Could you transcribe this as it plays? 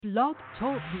Blog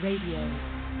Talk Radio.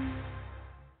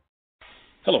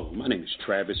 Hello, my name is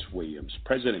Travis Williams,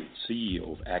 President and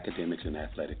CEO of Academics and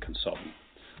Athletic Consulting,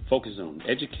 focusing on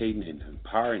educating and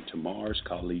empowering tomorrow's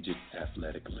collegiate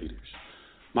athletic leaders.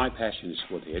 My passion is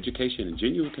for the education and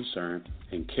genuine concern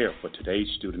and care for today's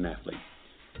student athlete.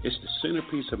 It's the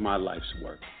centerpiece of my life's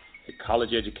work. A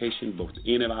college education, both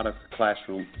in and out of the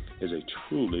classroom, is a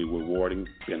truly rewarding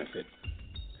benefit.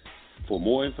 For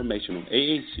more information on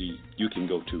AAC, you can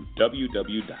go to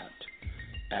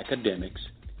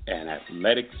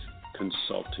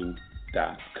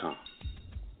www.academicsandathleticsconsulting.com.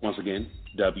 Once again,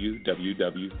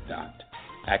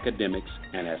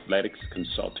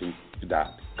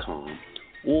 www.academicsandathleticsconsulting.com.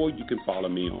 Or you can follow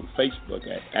me on Facebook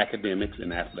at Academics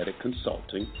and Athletic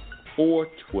Consulting or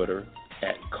Twitter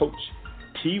at Coach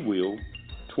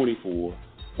TWill24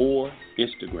 or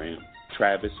Instagram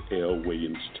Travis L.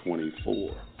 Williams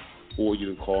 24. Or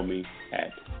you can call me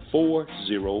at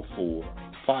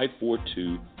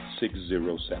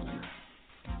 404-542-6079.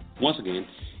 Once again,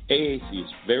 AAC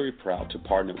is very proud to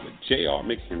partner with J.R.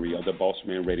 McHenry of the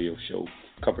Bossman Radio Show,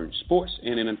 covering sports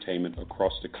and entertainment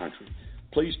across the country.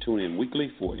 Please tune in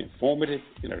weekly for informative,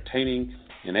 entertaining,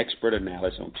 and expert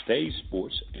analysis on today's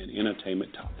sports and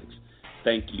entertainment topics.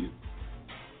 Thank you.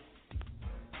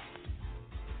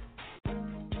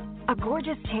 A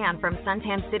gorgeous tan from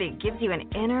Suntan City gives you an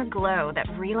inner glow that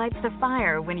relights the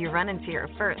fire when you run into your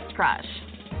first crush.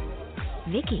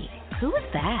 Vicky, who was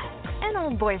that? An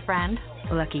old boyfriend.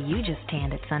 Lucky you just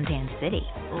tanned at Suntan City.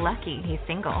 Lucky he's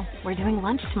single. We're doing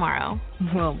lunch tomorrow.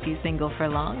 Won't be single for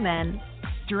long then.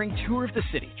 During Tour of the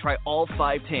City, try all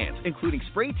 5 tans, including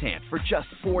spray tan, for just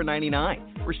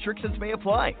 $4.99. Restrictions may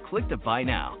apply. Click to buy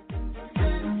now.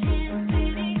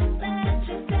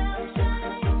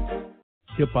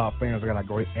 Hip-hop fans, I got a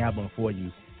great album for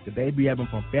you. The debut album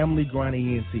from Family Grind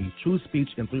ENT, True Speech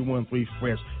and 313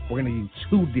 Fresh. We're going to use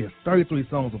 2 discs, 33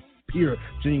 songs of pure,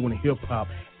 genuine hip-hop.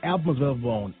 Album is available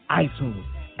on iTunes,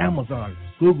 Amazon,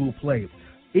 Google Play,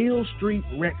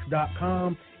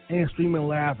 illstreetrex.com, and streaming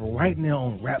live right now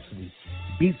on Rhapsody,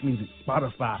 Beats Music,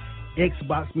 Spotify,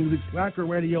 Xbox Music, Slacker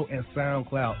Radio, and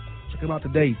SoundCloud. Check them out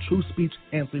today, True Speech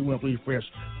and 313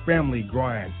 Fresh, Family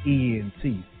Grind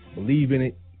ENT. Believe in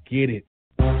it, get it.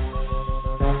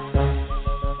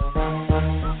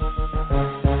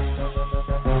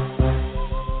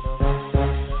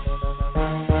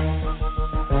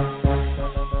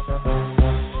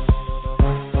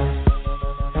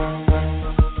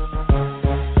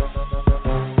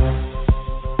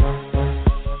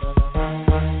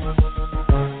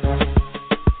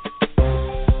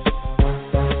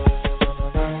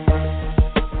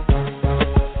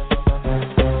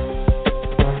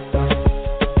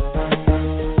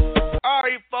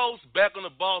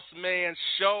 Bossman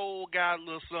Show. Got a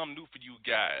little something new for you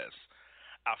guys.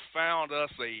 I found us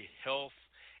a health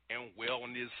and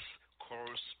wellness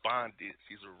correspondent.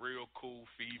 She's a real cool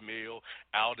female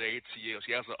out of ATL.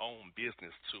 She has her own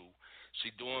business too.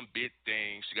 She's doing big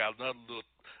things. She got another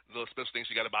little special thing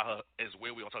she got about her as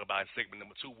well. We're going to talk about in segment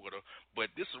number 2 with her.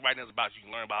 But this is right now about you can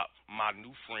learn about my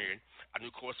new friend, our new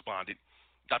correspondent,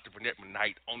 Dr. Vernette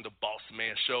McKnight on the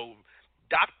Bossman Show.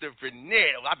 Dr.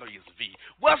 Vernette, I know you're V.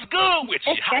 What's good with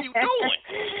you? How you doing?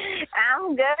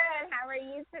 I'm good. How are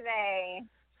you today?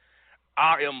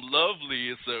 I am lovely.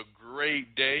 It's a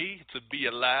great day to be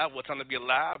alive. What time to be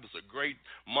alive? It's a great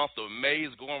month of May.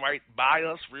 It's going right by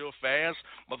us real fast.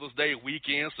 Mother's Day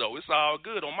weekend, so it's all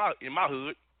good in my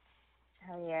hood.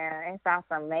 Oh, yeah, it's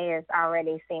awesome. May is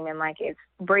already seeming like it's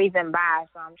breezing by,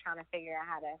 so I'm trying to figure out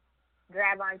how to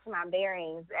grab onto my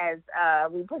bearings as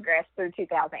we progress through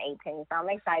 2018. So I'm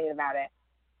excited about it.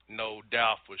 No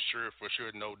doubt, for sure,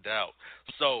 no doubt.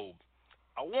 So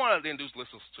I want to introduce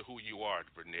listeners to who you are,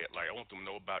 Vernette. Like, I want them to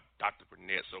know about Dr.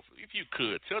 Vernette. So if you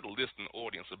could, tell the listening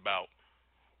audience about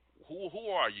who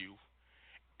are you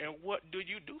and what do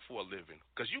you do for a living?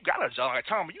 Because you got a job. Like,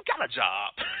 Tommy, you got a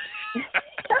job.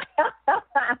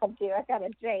 I do. I got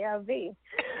a job. Yes.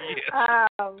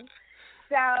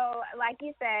 So, like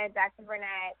you said, Dr.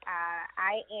 Vernette,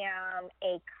 I am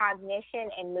a cognition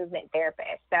and movement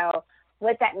therapist. So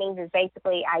what that means is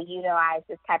basically I utilize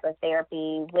this type of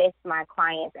therapy with my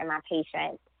clients and my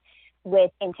patients with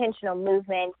intentional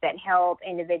movements that help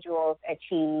individuals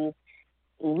achieve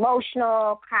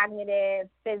emotional, cognitive,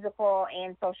 physical,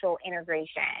 and social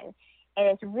integration. And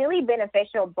it's really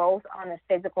beneficial both on the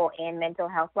physical and mental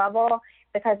health level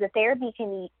because the therapy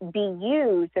can be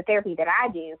used, the therapy that I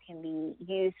do can be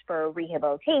used for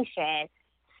rehabilitation,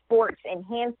 sports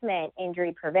enhancement,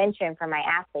 injury prevention for my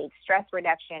athletes, stress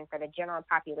reduction for the general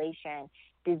population,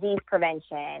 disease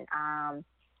prevention.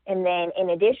 And then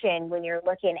in addition, when you're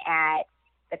looking at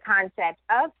the concept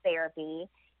of therapy,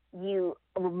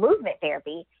 movement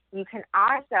therapy, you can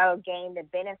also gain the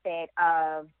benefit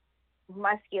of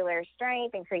muscular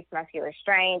strength, increased muscular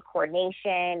strength,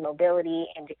 coordination, mobility,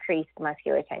 and decreased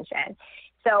muscular tension.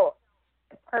 So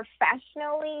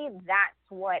professionally, that's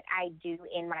what I do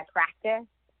in my practice.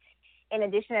 In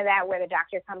addition to that, where the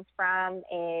doctor comes from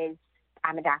is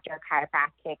I'm a doctor of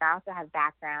chiropractic. I also have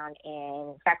background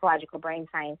in psychological brain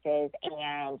sciences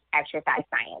and exercise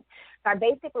science. So I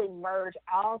basically merge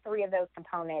all three of those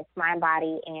components, mind,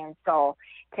 body, and soul,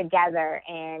 together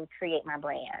and create my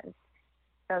brand.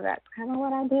 So that's kind of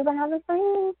what I do behind the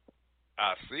scenes.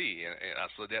 I see, and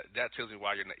so that tells me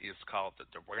why it's called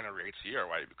the brain rates here,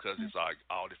 right? Because it's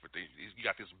all different things. You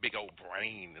got this big old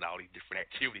brain and all these different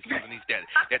activities underneath that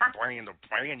brain, the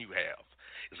brain you have.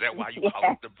 Is that why you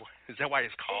call it is that why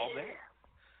it's called that?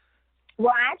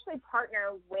 Well, I actually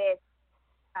partner with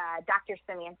Dr.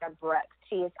 Samantha Brooks.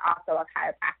 She is also a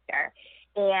chiropractor,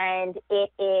 and it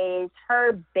is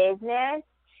her business.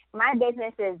 My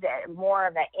business is more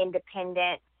of an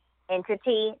independent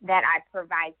entity that I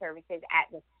provide services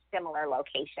at the similar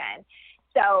location.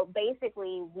 So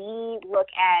basically, we look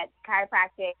at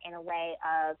chiropractic in a way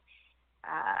of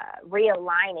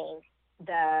realigning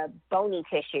the bony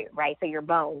tissue, right? So your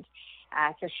bones.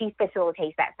 So she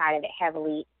facilitates that side of it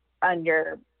heavily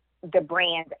under the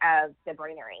brand of the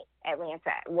Brainery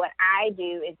Atlanta. What I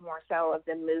do is more so of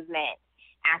the movement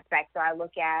aspect. So I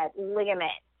look at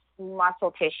ligaments,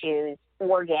 muscle tissues,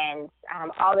 organs,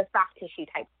 all the soft tissue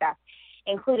type stuff,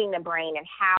 including the brain and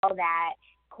how that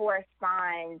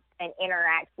corresponds and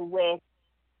interacts with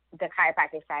the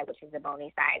chiropractic side, which is the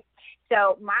bony side.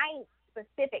 So my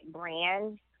specific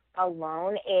brand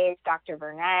alone is Dr.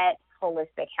 Burnett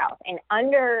Holistic Health. And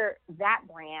under that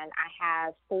brand, I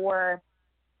have four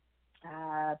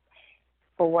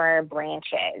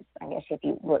branches, I guess if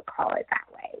you would call it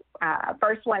that way.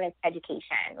 First one is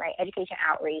education, right? Education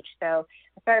outreach. So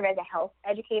I serve as a health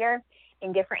educator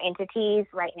in different entities.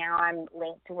 Right now I'm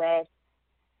linked with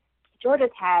Georgia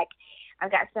Tech.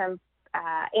 I've got some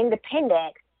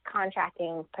independent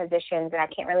contracting positions that I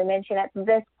can't really mention at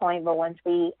this point, but once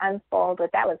we unfold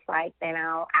what that looks like, then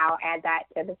I'll add that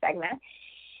to the segment.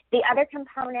 The other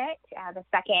component, the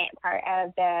second part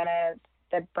of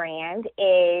the brand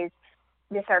is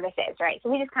the services, right? So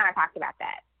we just kind of talked about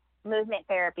that. Movement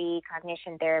therapy,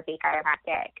 cognition therapy,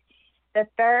 chiropractic. The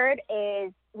third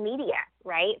is media,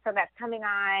 right? So that's coming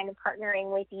on,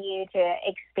 partnering with you to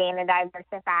expand and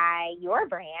diversify your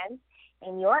brand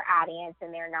and your audience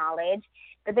and their knowledge.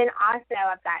 But then also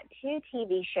I've got 2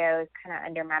 TV shows kind of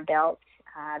under my belt.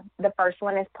 The first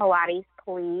one is Pilates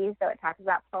Please. So it talks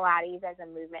about Pilates as a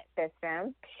movement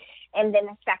system. And then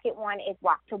the second one is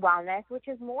Walk to Wellness, which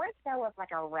is more so of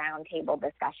like a roundtable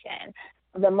discussion.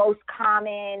 The most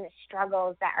common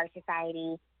struggles that our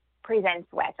society presents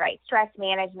with, right? Stress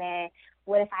management.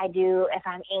 What if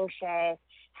I'm anxious?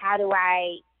 How do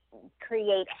I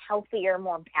create a healthier,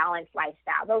 more balanced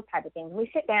lifestyle? Those type of things.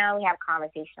 We sit down, we have a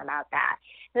conversation about that.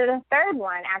 So the third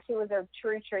one actually was a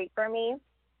true treat for me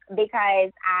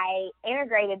because I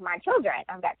integrated my children.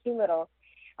 I've got 2 little,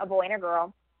 a boy and a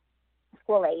girl,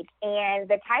 school age, and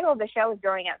the title of the show is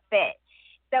Growing Up Fit.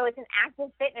 So it's an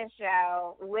active fitness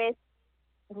show with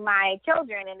my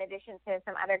children in addition to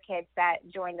some other kids that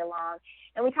joined along.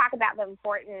 And we talk about the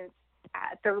importance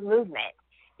through movement.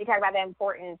 We talk about the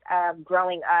importance of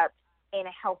growing up in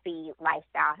a healthy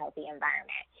lifestyle, healthy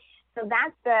environment. So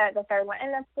that's the third one.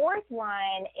 And the fourth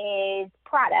one is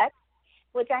products,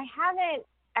 which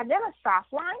I've done a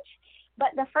soft launch,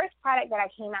 but the first product that I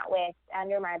came out with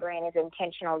under my brand is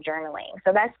intentional journaling.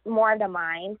 So that's more the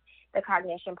mind, the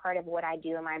cognition part of what I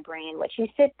do in my brand, which you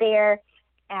sit there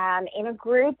in a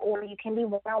group or you can be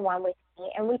one-on-one with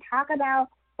me, and we talk about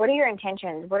what are your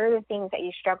intentions? What are the things that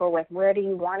you struggle with? Where do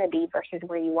you want to be versus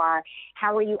where you are?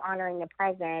 How are you honoring the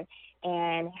present?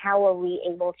 And how are we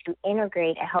able to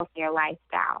integrate a healthier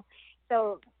lifestyle?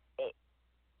 So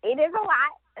it is a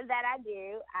lot that I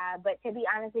do, but to be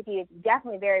honest with you, it's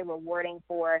definitely very rewarding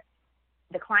for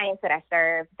the clients that I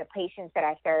serve, the patients that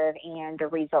I serve, and the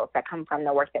results that come from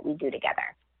the work that we do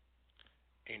together.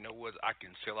 You know what? I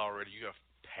can tell already you have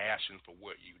passion for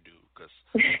what you do, because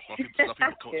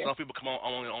some people come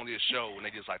on this show and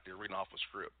they just like they're reading off a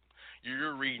script.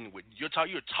 You're reading you're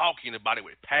talking about it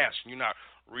with passion. You're not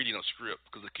reading a script,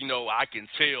 because I can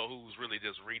tell who's really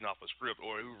just reading off a script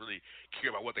or who really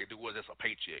care about what they do with just a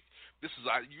paycheck.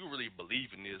 You really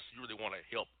believe in this. You really want to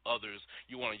help others.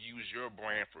 You want to use your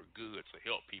brand for good to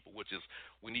help people, which is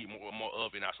we need more and more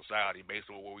of in our society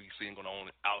based on what we're seeing going on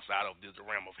outside of the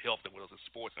realm of health and what else is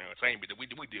sports and entertainment that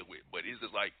we deal with. But it's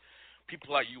just like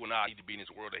people like you and I need to be in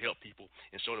this world to help people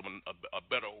and show them a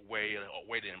better way, a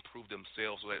way to improve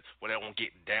themselves, so that they won't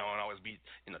get down and always be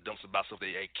in the dumps about stuff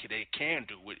they can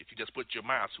do it if you just put your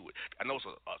mind to it. I know it's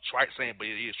a trite saying, but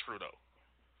it is true though.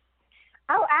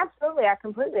 Oh, absolutely. I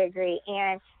completely agree.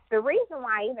 And the reason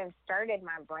why I even started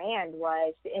my brand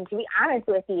was, and to be honest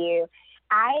with you,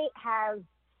 I have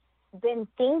been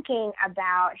thinking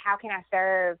about how can I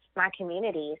serve my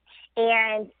communities.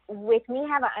 And with me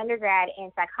having an undergrad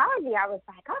in psychology, I was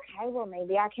like, okay, well,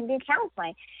 maybe I can do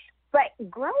counseling. But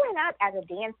growing up as a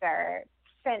dancer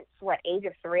since, age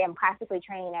of 3, I'm classically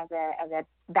trained as a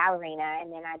ballerina,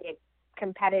 and then I did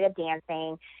competitive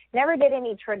dancing, never did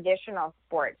any traditional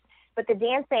sports. But the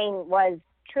dancing was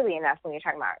truly enough when you're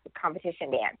talking about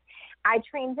competition dance. I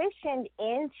transitioned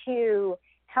into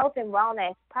health and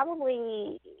wellness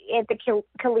probably at the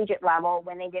collegiate level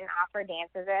when they didn't offer dance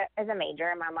as a major.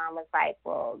 And my mom was like,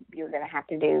 well, you're going to have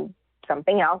to do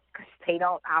something else because they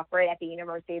don't offer it at the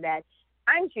university that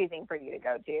I'm choosing for you to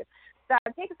go to. So I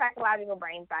took psychological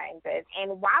brain sciences.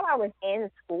 And while I was in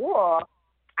school,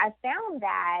 I found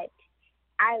that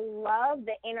I love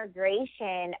the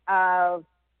integration of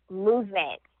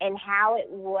movement and how it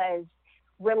was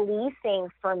releasing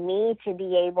for me to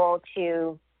be able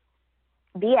to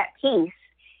be at peace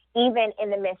even in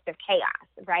the midst of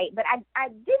chaos, right? But I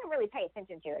didn't really pay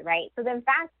attention to it, right? So then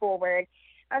fast forward,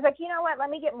 I was like, you know what, let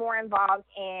me get more involved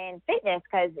in fitness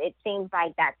because it seems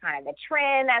like that's kind of the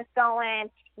trend that's going.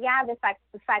 Yeah, the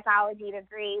psychology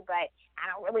degree, but I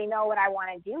don't really know what I want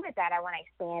to do with that. I want to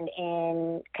expand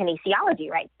in kinesiology,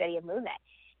 right, study of movement.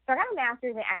 So I got a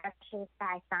master's in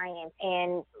exercise science,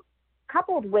 and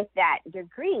coupled with that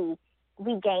degree,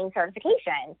 we gain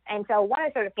certifications. And so one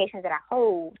of the certifications that I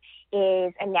hold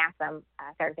is a NASM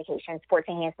certification, Sports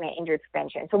Enhancement Injury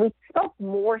Prevention. So we spoke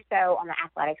more so on the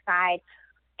athletic side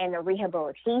and the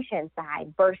rehabilitation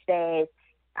side versus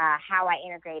how I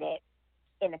integrate it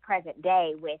in the present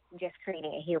day with just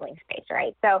creating a healing space,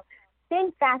 right? So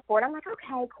then fast forward, I'm like,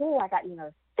 okay, cool. I got,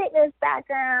 fitness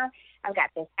background. I've got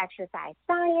this exercise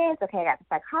science. Okay, I got the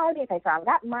psychology. Okay, so I've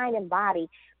got mind and body,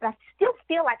 but I still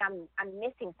feel like I'm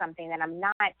missing something, that I'm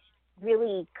not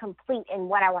really complete in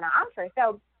what I want to offer.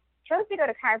 So chose to go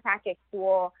to chiropractic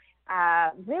school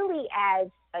really as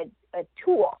a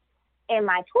tool in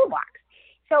my toolbox.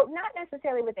 So not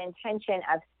necessarily with the intention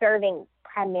of serving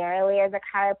primarily as a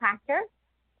chiropractor,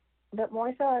 but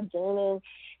more so of gaining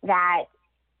that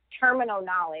terminal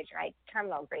knowledge, right?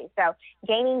 Terminal degree. So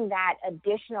gaining that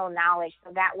additional knowledge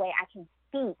so that way I can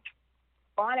speak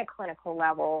on a clinical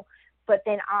level, but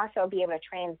then also be able to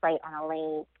translate on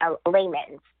a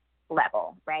layman's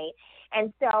level, right?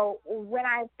 And so when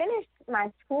I finished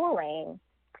my schooling,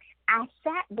 I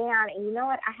sat down and you know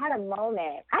what? I had a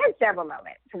moment. I had several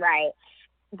moments, right?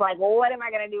 Like, well, what am I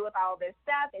going to do with all this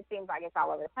stuff? It seems like it's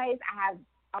all over the place. I have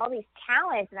all these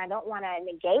talents and I don't want to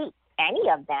negate any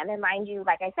of them. And mind you,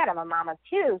 like I said, I'm a mom of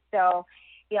 2. So,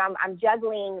 I'm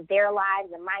juggling their lives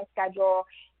and my schedule.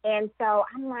 And so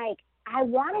I'm like, I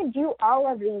want to do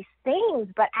all of these things,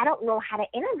 but I don't know how to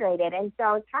integrate it. And so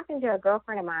I was talking to a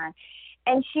girlfriend of mine,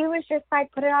 and she was just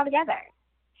like, put it all together.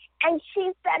 And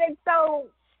she said it so,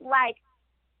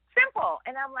 simple.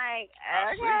 And I'm like,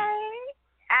 okay,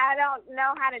 I don't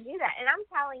know how to do that. And I'm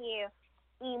telling you,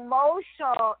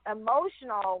 emotional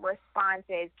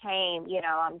responses came.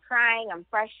 I'm crying, I'm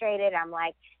frustrated, I'm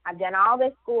like, I've done all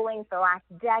this schooling for the last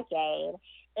decade,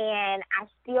 and I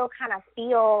still kind of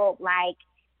feel like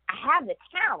I have the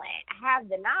talent, I have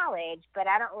the knowledge, but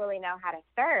I don't really know how to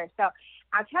serve. So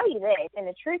I'll tell you this, in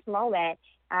the truth moment,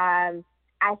 I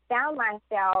found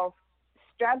myself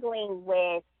struggling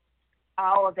with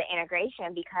all of the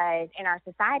integration because in our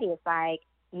society, it's like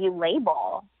you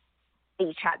label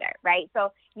each other, right?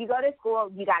 So you go to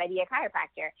school, you got to be a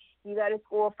chiropractor. You go to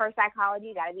school for psychology,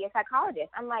 you got to be a psychologist.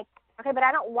 I'm like, okay, but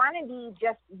I don't want to be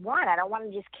just one. I don't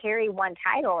want to just carry one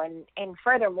title. And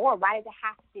furthermore, why does it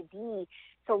have to be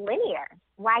so linear?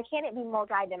 Why can't it be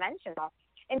multidimensional?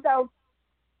 And so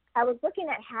I was looking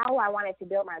at how I wanted to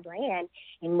build my brand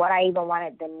and what I even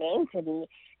wanted the name to be.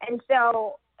 And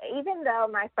so even though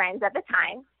my friends at the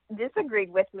time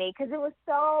disagreed with me because it was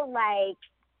so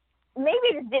maybe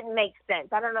it just didn't make sense.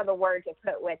 I don't know the word to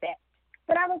put with it.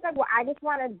 But I was like, well, I just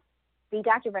want to be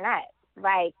Dr. Burnett.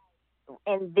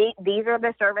 And these are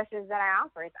the services that I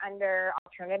offer. It's under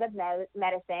alternative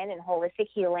medicine and holistic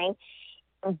healing.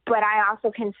 But I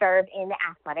also can serve in the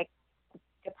athletic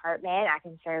department. I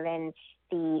can serve in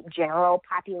the general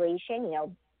population.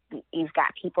 You've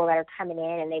got people that are coming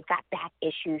in and they've got back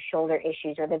issues, shoulder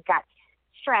issues, or they've got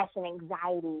stress and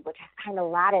anxiety, which I find a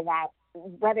lot of that,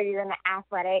 whether you're in the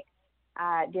athletic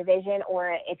division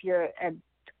or if you're a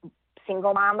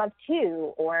single mom of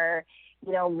 2, or,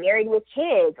 married with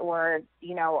kids, or,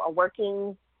 a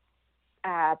working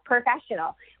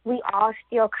professional, we all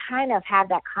still kind of have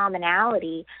that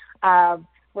commonality of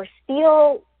we're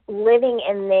still living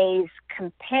in these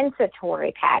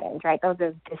compensatory patterns, right? Those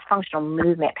are dysfunctional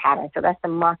movement patterns. So that's the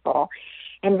muscle.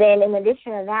 And then in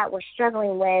addition to that, we're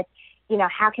struggling with,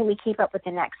 how can we keep up with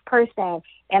the next person?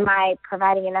 Am I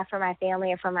providing enough for my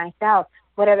family or for myself?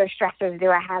 What other stressors do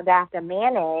I have that I have to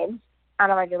manage on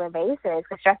a regular basis?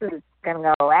 Because stress is going to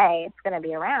go away. It's going to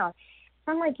be around.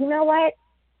 So I'm like, you know what?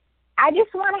 I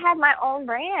just want to have my own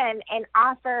brand and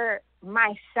offer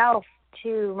myself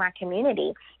to my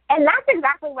community. And that's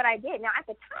exactly what I did. Now, at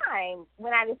the time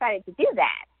when I decided to do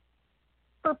that,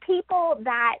 for people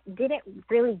that didn't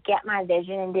really get my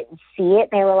vision and didn't see it,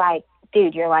 they were like,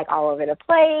 dude, you're like all over the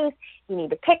place. You need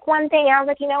to pick one thing. And I was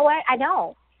like, you know what? I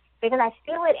don't. Because I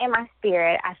feel it in my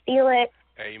spirit. I feel it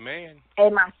Amen.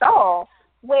 in my soul,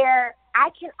 where I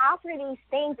can offer these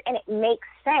things and it makes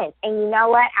sense. And you know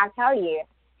what? I'll tell you,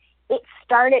 it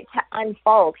started to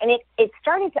unfold. And it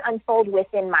started to unfold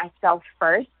within myself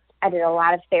first. I did a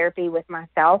lot of therapy with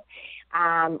myself,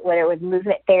 whether it was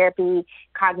movement therapy,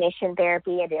 cognition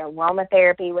therapy. I did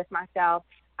aromatherapy with myself,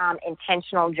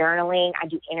 intentional journaling. I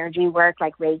do energy work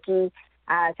like Reiki.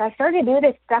 So I started to do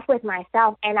this stuff with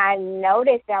myself, and I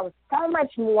noticed that I was so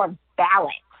much more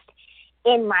balanced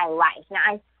in my life. Now,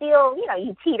 I still,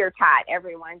 you teeter-tot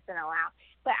every once in a while,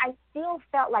 but I still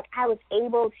felt like I was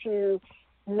able to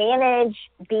manage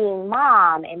being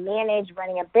mom and manage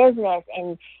running a business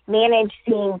and manage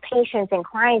seeing patients and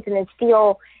clients, and then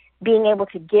still being able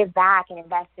to give back and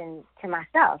invest into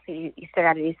myself. So you still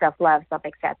got to do self-love,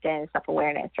 self-acceptance,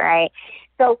 self-awareness, right?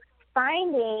 So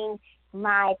finding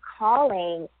my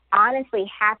calling honestly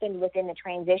happened within the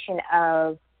transition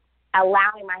of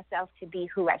allowing myself to be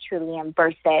who I truly am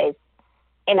versus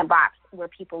in a box where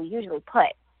people usually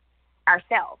put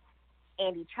ourselves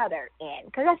and each other in,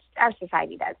 because our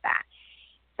society does that.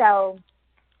 So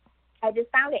I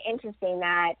just found it interesting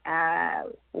that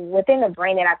within the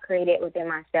brain that I've created within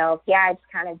myself, it's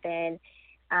kind of been,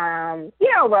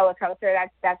 roller coaster.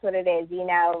 That's what it is. Being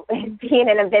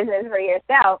in a business for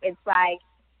yourself, it's like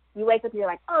you wake up and you're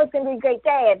like, oh, it's going to be a great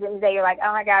day. At the end of the day, you're like,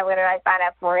 oh, my God, what did I sign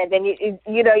up for? And then,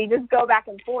 you just go back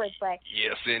and forth. But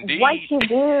yes, indeed.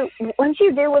 Once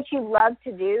you do what you love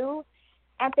to do,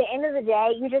 at the end of the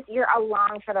day, you're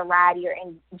along for the ride. You're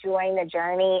enjoying the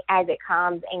journey as it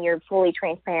comes, and you're fully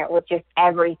transparent with just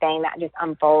everything that just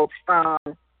unfolds from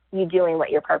you doing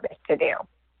what you're purposed to do.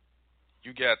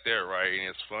 You got that right, and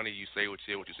it's funny you say what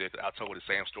you said. I told the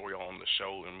same story on the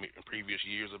show in previous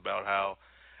years about how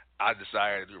I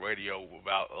decided to do radio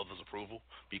without others' approval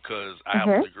because I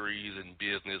have degrees in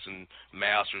business and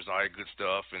masters and all that good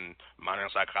stuff and minor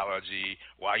in psychology.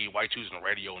 Why choosing the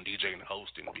radio and DJing and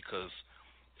hosting? Because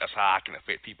that's how I can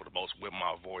affect people the most with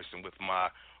my voice and with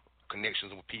my connections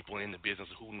with people in the business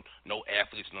who know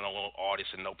athletes, know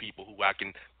artists, and know people who I can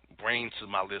bring to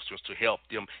my listeners to help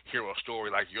them hear a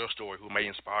story like your story who may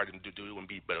inspire them to do and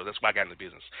be better. That's why I got in the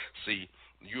business. See,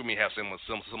 you and me have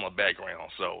similar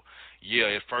background. So,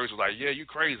 at first it was like, you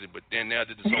crazy, but then now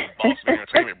that this whole Bossman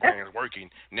entertainment brand is working,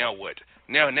 now what?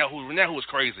 Now who was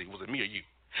crazy? Was it me or you?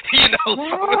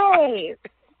 Right.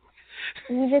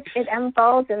 It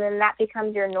unfolds, and then that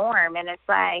becomes your norm, and it's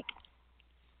like,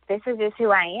 this is just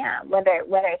who I am. Whether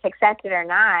it's accepted or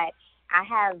not, I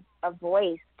have a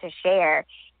voice to share,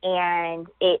 and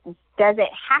it doesn't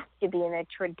have to be in a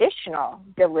traditional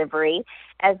delivery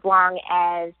as long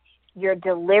as you're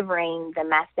delivering the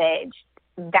message.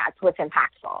 That's what's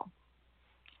impactful.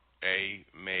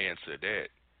 Amen to that.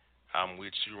 I'm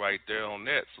with you right there on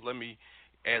that. So let me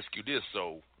ask you this.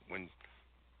 So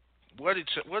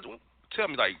tell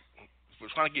me, like,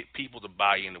 we're trying to get people to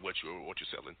buy into what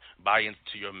you're selling, buy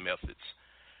into your methods.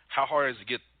 How hard is it to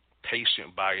get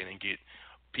patient buy-in and get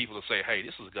people to say, hey,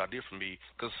 this is a good idea for me?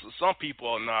 Because some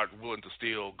people are not willing to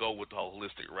still go with the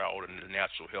holistic route and the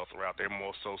natural health route. They're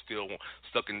more so still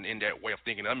stuck in that way of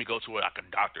thinking, let me go to like a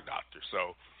doctor.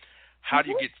 So how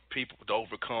do you get people to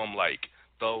overcome like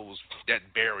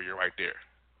that barrier right there?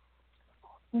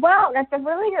 Well, that's a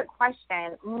really good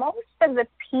question. Most of the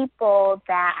people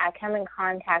that I come in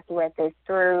contact with is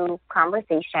through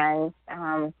conversations,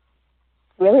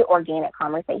 really organic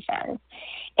conversations.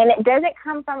 And it doesn't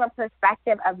come from a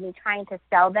perspective of me trying to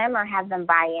sell them or have them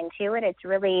buy into it. It's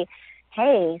really,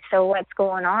 hey, so what's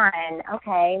going on?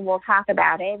 Okay, we'll talk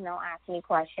about it, and they'll ask me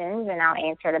questions, and I'll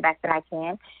answer the best that I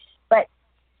can. But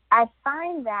I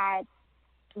find that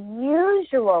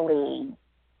usually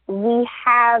we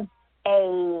have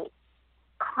a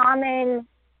common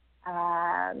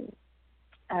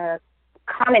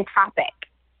common topic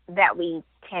that we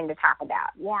tend to talk about.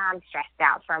 Yeah, I'm stressed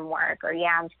out from work, or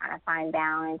yeah, I'm trying to find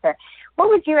balance, or what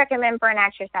would you recommend for an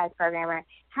exercise program, or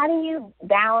how do you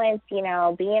balance, being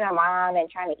a mom and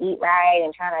trying to eat right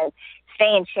and trying to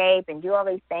stay in shape and do all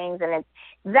these things. And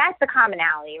that's the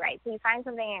commonality, right? So you find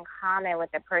something in common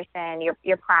with the person,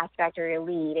 your prospect or your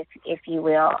lead, if you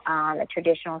will, in a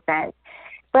traditional sense.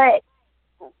 But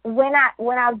when I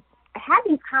have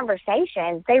these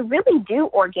conversations, they really do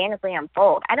organically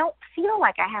unfold. I don't feel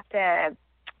like I have to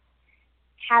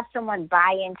have someone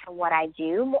buy into what I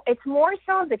do. It's more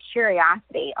so the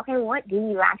curiosity. Okay, what do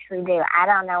you actually do? I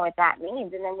don't know what that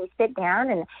means. And then we sit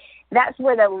down, and that's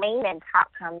where the layman talk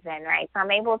comes in, right? So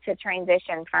I'm able to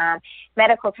transition from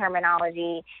medical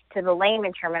terminology to the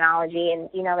layman terminology. And,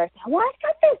 they're saying, well, I've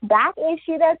got this back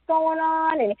issue that's going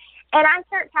on. And I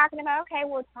start talking about, okay,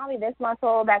 well, it's probably this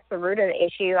muscle that's the root of the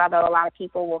issue, although a lot of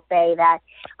people will say that,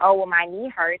 oh, well, my knee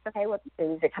hurts. Okay, well,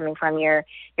 is it coming from your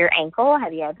ankle?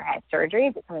 Have you ever had surgery?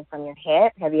 Is it coming from your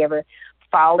hip? Have you ever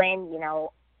fallen,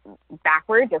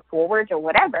 backwards or forwards or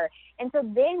whatever? And so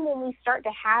then when we start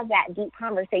to have that deep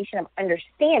conversation of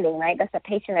understanding, right, that's a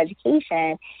patient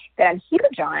education that I'm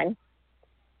huge on,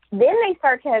 then they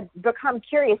start to become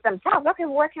curious themselves. Okay,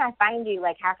 well, where can I find you?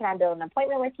 Like, how can I build an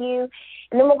appointment with you?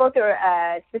 And then we'll go through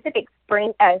a specific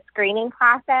screening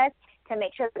process to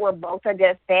make sure that we're both a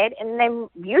good fit, and then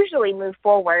usually move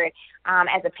forward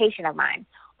as a patient of mine.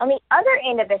 On the other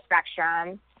end of the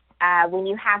spectrum, when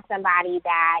you have somebody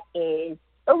that is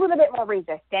a little bit more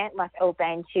resistant, less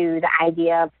open to the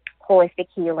idea of holistic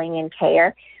healing and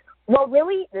care, well,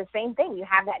 really the same thing. You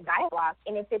have that dialogue,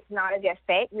 and if it's not a good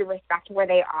fit, you respect where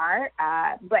they are.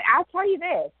 But I'll tell you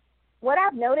this, what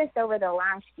I've noticed over the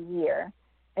last year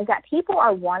is that people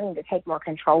are wanting to take more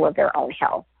control of their own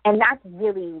health, and that's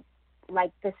really,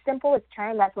 like, the simplest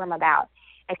term. That's what I'm about.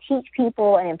 I teach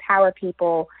people and empower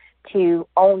people to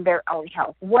own their own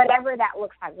health, whatever that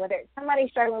looks like, whether it's somebody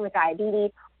struggling with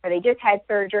diabetes, or they just had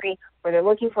surgery, or they're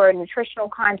looking for nutritional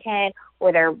content,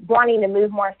 or they're wanting to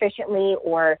move more efficiently,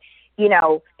 or,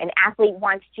 an athlete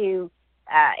wants to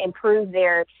improve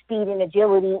their speed and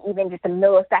agility even just a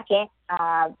millisecond,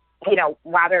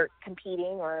 while they're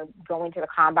competing or going to the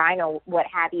combine or what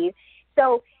have you.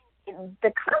 So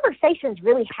the conversations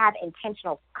really have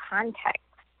intentional context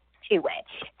to it.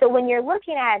 So when you're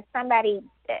looking at somebody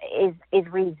is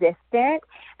resistant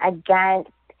against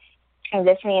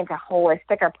transitioning into a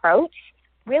holistic approach,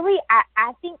 really,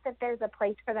 I think that there's a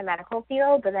place for the medical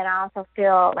field, but then I also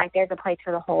feel like there's a place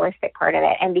for the holistic part of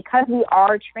it. And because we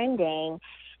are trending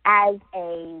as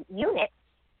a unit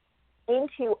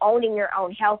into owning your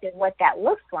own health and what that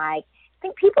looks like, I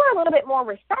think people are a little bit more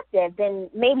receptive than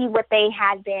maybe what they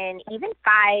had been even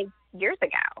 5 years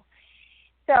ago.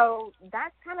 So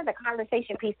that's kind of the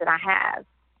conversation piece that I have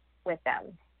with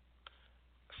them.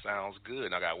 Sounds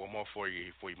good. I got one more for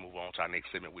you before you move on to our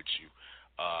next segment with you.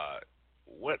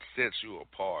 What sets you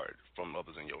apart from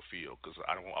others in your field? Because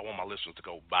I want my listeners to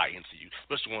go buy into you,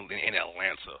 especially one in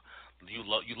Atlanta. You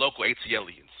local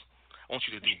ATLians. I want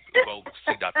you to go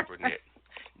see Dr. Burnett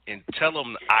and tell her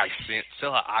I sent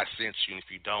you. And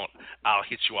if you don't, I'll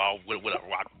hit you all with a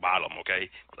rock bottom. Okay?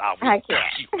 I'll knock you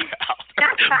out.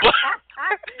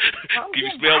 Can you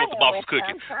smell what the boss is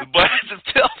cooking? But just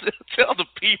tell the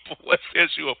people what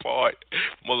sets you apart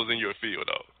from others in your field,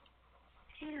 though.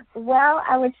 Well,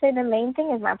 I would say the main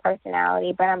thing is my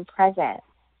personality, but I'm present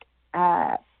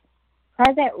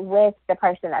with the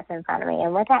person that's in front of me.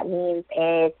 And what that means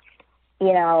is,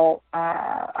 on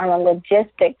a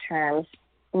logistic terms,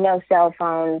 no cell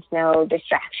phones, no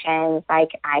distractions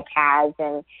like iPads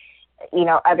and,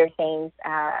 other things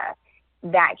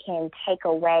that can take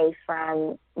away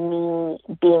from me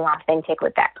being authentic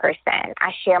with that person.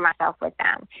 I share myself with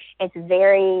them. It's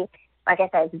very, like I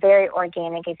said, it's very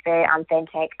organic, it's very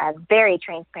authentic, very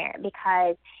transparent,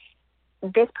 because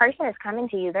this person is coming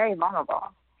to you very vulnerable.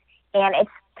 And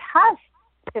it's tough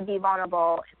to be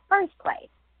vulnerable in the first place,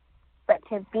 but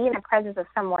to be in the presence of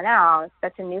someone else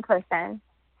that's a new person,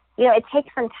 it takes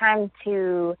some time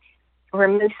to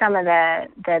remove some of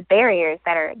the barriers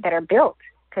that are built,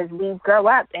 because we grow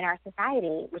up in our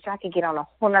society, which I could get on a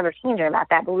whole other tangent about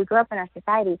that, but we grow up in our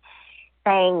society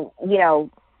saying,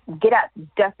 get up,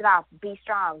 dust it off, be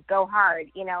strong, go hard,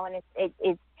 and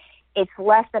it's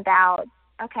less about,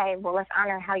 okay, well, let's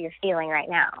honor how you're feeling right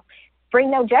now. Bring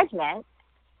no judgment,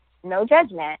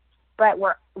 but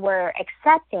we're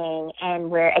accepting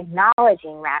and we're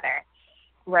acknowledging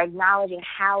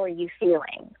how are you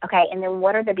feeling, okay, and then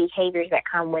what are the behaviors that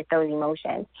come with those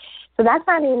emotions. So that's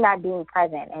what I mean by being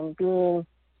present and being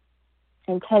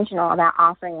intentional about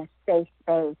offering a safe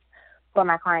space for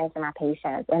my clients and my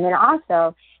patients. And then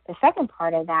also the second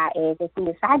part of that is if we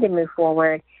decide to move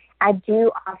forward, I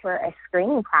do offer a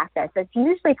screening process that's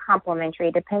usually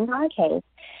complimentary, depends on the case,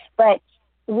 but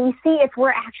we see if we're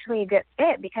actually a good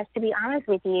fit, because to be honest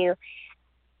with you,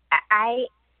 I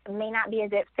may not be a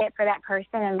good fit for that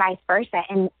person and vice versa,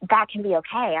 and that can be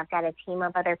okay. I've got a team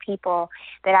of other people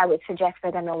that I would suggest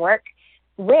for them to work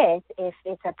with if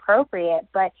it's appropriate,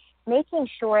 but making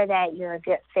sure that you're a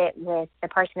good fit with the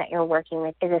person that you're working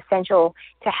with is essential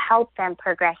to help them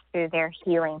progress through their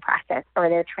healing process or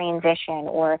their transition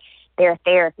or their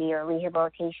therapy or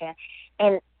rehabilitation.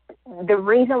 And the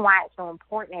reason why it's so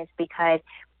important is because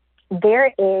there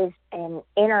is an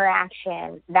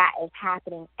interaction that is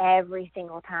happening every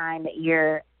single time that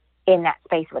you're in that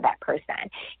space with that person.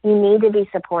 You need to be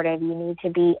supportive. You need to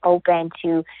be open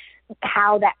to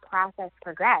how that process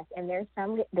progresses. And there's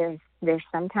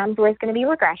sometimes where it's going to be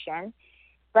regression,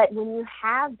 but when you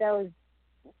have those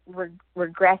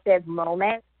regressive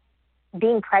moments,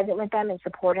 being present with them and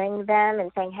supporting them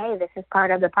and saying, hey, this is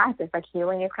part of the process, like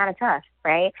healing is kind of tough,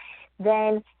 right?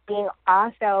 Then being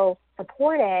also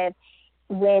supportive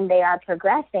when they are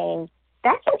progressing,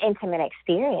 that's an intimate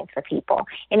experience for people.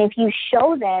 And if you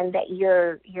show them that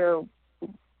you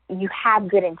have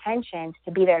good intentions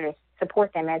to be there to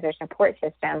support them as their support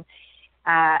system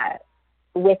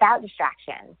without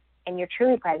distractions, and you're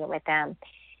truly present with them,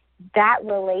 that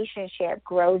relationship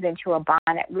grows into a bond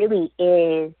that really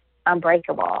is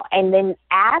unbreakable. And then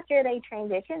after they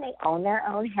transition, they own their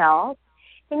own health,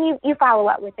 and you follow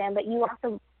up with them, but you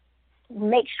also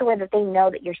make sure that they know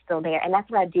that you're still there. And that's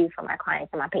what I do for my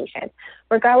clients and my patients.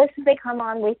 Regardless if they come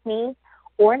on with me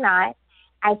or not,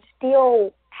 I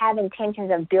still have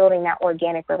intentions of building that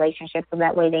organic relationship so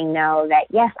that way they know that,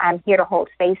 yes, I'm here to hold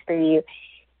space for you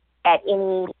at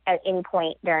any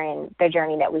point during the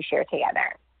journey that we share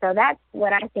together. So that's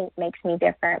what I think makes me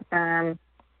different from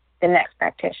the next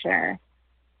practitioner.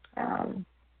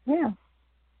 Yeah.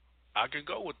 I can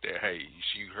go with that. Hey,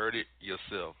 you heard it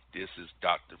yourself. This is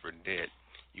Dr. Burnett.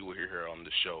 You will hear her on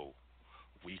the show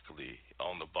weekly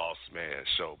on the Bossman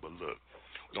show. But look,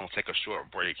 we're going to take a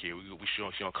short break here. We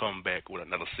sure she'll come back with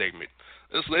another segment.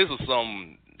 This is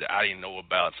something that I didn't know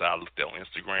about, so I looked at on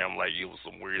Instagram like it was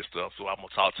some weird stuff, so I'm going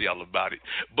to talk to y'all about it.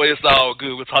 But it's all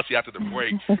good. We'll talk to you after the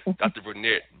break. Dr.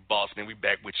 Burnett, Bossman, we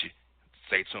back with you.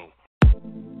 Stay tuned.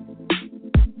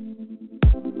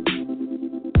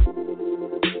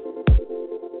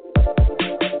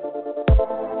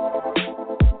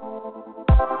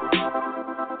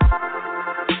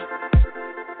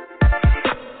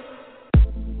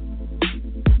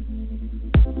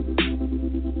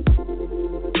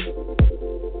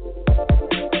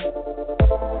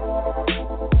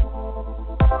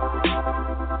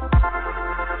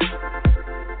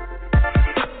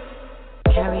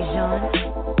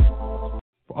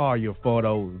 All your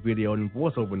photo, video, and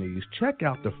voiceover needs, check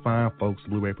out the fine folks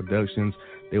Blueberry Productions.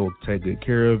 They will take good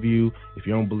care of you. If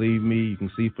you don't believe me, you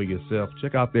can see for yourself.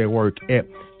 Check out their work at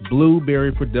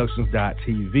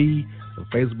blueberryproductions.tv, the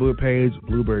Facebook page,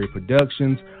 Blueberry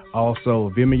Productions, also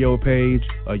a Vimeo page,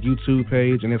 a YouTube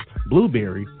page, and it's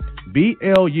Blueberry,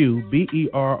 Blueberry,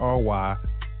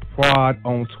 Prod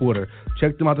on Twitter.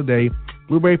 Check them out today.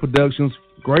 Blueberry Productions,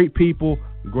 great people,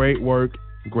 great work,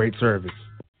 great service.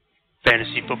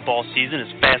 Fantasy football season is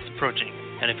fast approaching,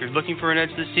 and if you're looking for an edge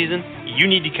this season, you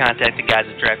need to contact the guys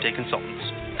at Draft Day Consultants.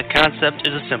 The concept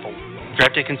is a simple one.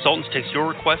 Draft Day Consultants takes your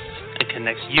requests and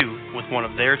connects you with one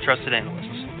of their trusted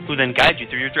analysts, who then guide you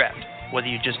through your draft, whether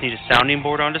you just need a sounding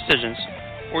board on decisions,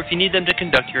 or if you need them to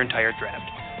conduct your entire draft.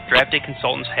 Draft Day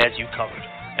Consultants has you covered.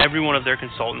 Every one of their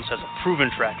consultants has a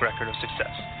proven track record of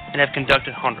success, and have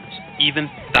conducted hundreds, even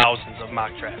thousands of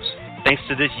mock drafts. Thanks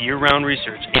to this year-round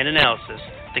research and analysis,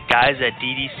 the guys at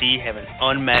DDC have an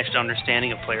unmatched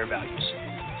understanding of player values.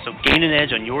 So gain an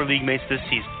edge on your league mates this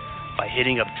season by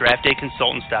hitting up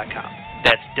draftdayconsultants.com.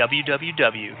 That's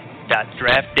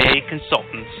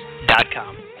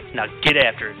www.draftdayconsultants.com. Now get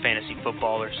after it, fantasy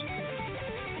footballers.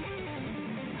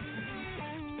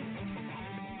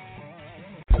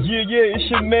 Yeah,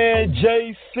 it's your man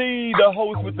JC, the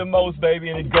host with the most, baby,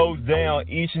 and it goes down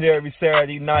each and every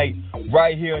Saturday night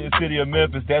right here in the city of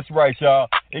Memphis. That's right, y'all.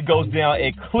 It goes down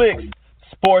at Clicks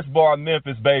Sports Bar,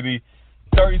 Memphis, baby.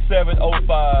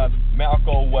 3705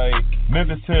 Malco Way,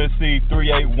 Memphis, Tennessee,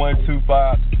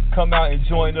 38125. Come out and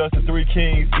join us, the Three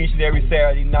Kings, each and every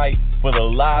Saturday night for the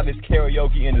livest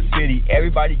karaoke in the city.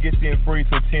 Everybody gets in free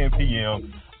till 10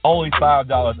 p.m. Only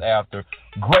 $5 after.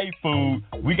 Great food.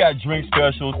 We got drink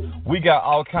specials. We got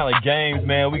all kind of games,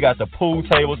 man. We got the pool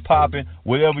tables popping.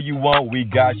 Whatever you want, we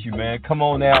got you, man. Come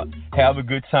on out. Have a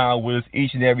good time with us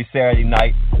each and every Saturday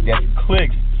night That's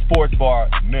Clicks Sports Bar,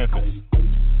 Memphis.